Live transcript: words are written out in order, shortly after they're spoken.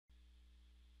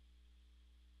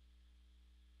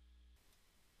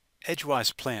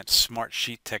EdgeWise Plant's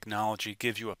SmartSheet technology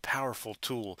gives you a powerful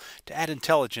tool to add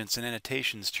intelligence and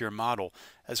annotations to your model,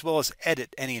 as well as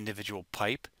edit any individual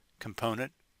pipe,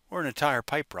 component, or an entire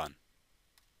pipe run.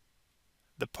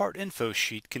 The Part Info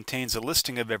sheet contains a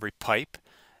listing of every pipe,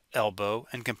 elbow,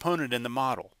 and component in the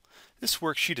model. This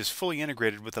worksheet is fully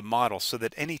integrated with the model so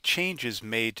that any changes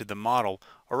made to the model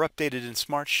are updated in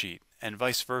SmartSheet, and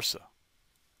vice versa.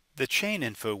 The Chain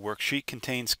Info worksheet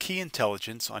contains key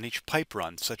intelligence on each pipe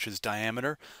run, such as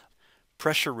diameter,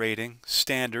 pressure rating,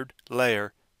 standard,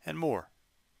 layer, and more.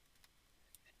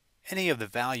 Any of the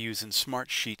values in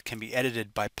SmartSheet can be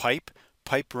edited by pipe,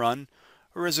 pipe run,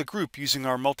 or as a group using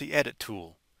our multi-edit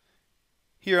tool.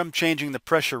 Here I'm changing the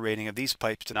pressure rating of these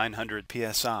pipes to 900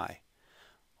 psi.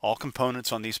 All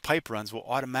components on these pipe runs will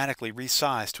automatically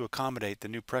resize to accommodate the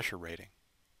new pressure rating.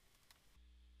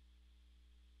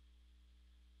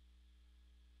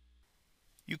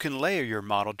 You can layer your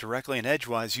model directly in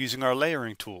EdgeWise using our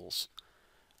layering tools.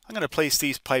 I'm going to place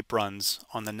these pipe runs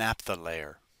on the naphtha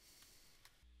layer.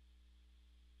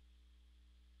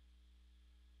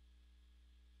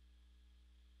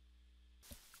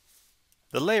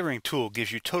 The layering tool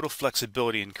gives you total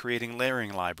flexibility in creating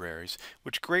layering libraries,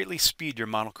 which greatly speed your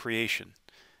model creation.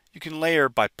 You can layer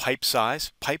by pipe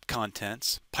size, pipe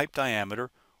contents, pipe diameter,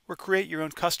 or create your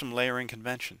own custom layering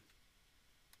convention.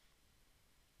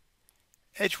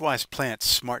 EdgeWise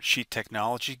Plant's SmartSheet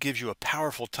technology gives you a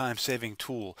powerful time-saving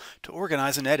tool to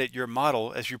organize and edit your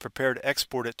model as you prepare to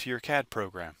export it to your CAD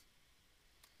program.